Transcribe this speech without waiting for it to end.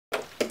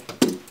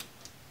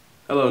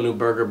Hello,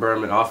 Neuberger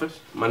Berman office.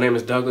 My name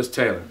is Douglas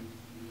Taylor.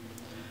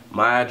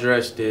 My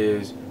address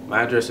is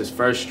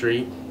First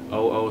Street,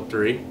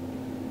 003.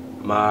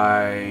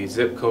 My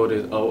zip code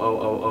is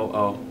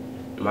 00000,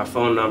 and my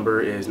phone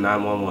number is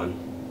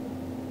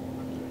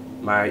 911.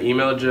 My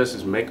email address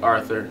is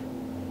McArthur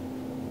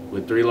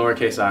with 3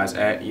 lowercase i's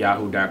at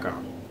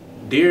yahoo.com.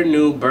 Dear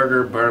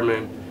Neuberger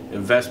Berman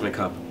Investment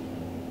Company,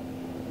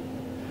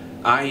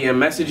 I am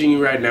messaging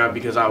you right now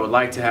because I would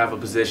like to have a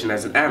position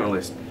as an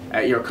analyst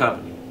at your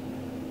company.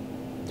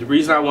 The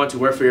reason I want to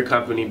work for your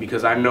company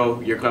because I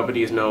know your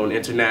company is known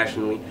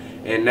internationally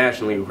and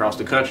nationally across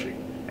the country,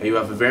 and you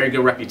have a very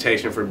good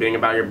reputation for being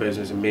about your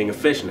business and being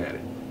efficient at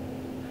it.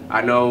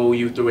 I know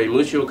you through a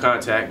mutual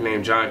contact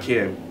named John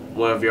Kim,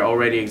 one of your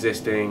already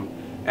existing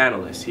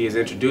analysts. He has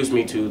introduced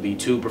me to the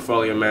 2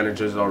 portfolio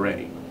managers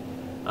already.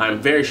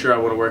 I'm very sure I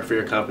want to work for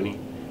your company,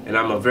 and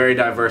I'm a very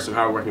diverse and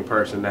hardworking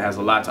person that has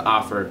a lot to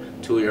offer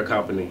to your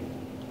company.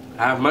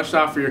 I have much to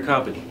offer your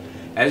company.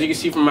 As you can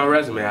see from my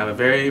resume, I have a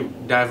very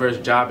diverse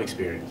job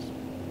experience.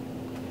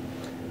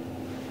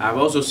 I've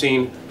also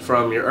seen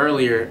from your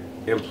earlier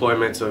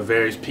employments of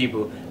various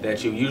people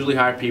that you usually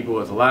hire people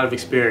with a lot of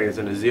experience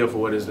and a zeal for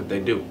what it is that they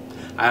do.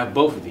 I have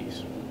both of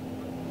these.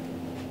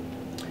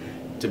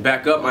 To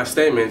back up my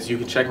statements, you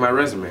can check my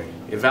resume.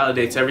 It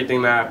validates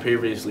everything that I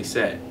previously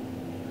said.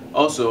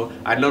 Also,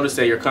 I noticed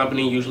that your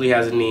company usually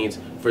has needs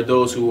for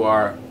those who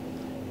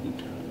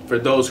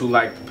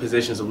like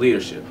positions of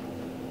leadership.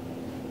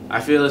 I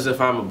feel as if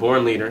I'm a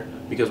born leader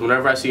because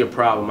whenever I see a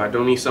problem, I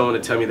don't need someone to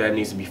tell me that it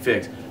needs to be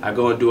fixed. I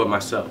go and do it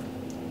myself.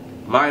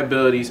 My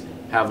abilities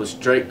have a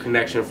straight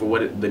connection for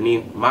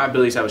My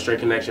abilities have a straight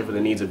connection for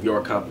the needs of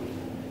your company,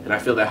 and I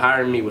feel that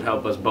hiring me would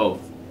help us both.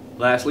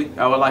 Lastly,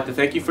 I would like to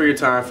thank you for your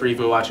time for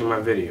even watching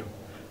my video.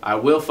 I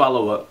will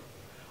follow up.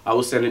 I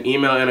will send an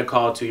email and a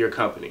call to your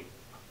company.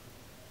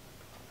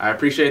 I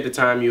appreciate the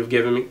time you have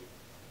given me,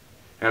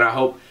 and I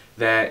hope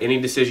that any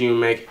decision you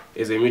make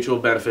is a mutual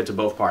benefit to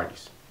both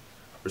parties.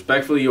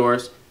 Respectfully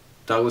yours,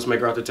 Douglas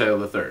McArthur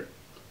Taylor III.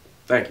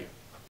 Thank you.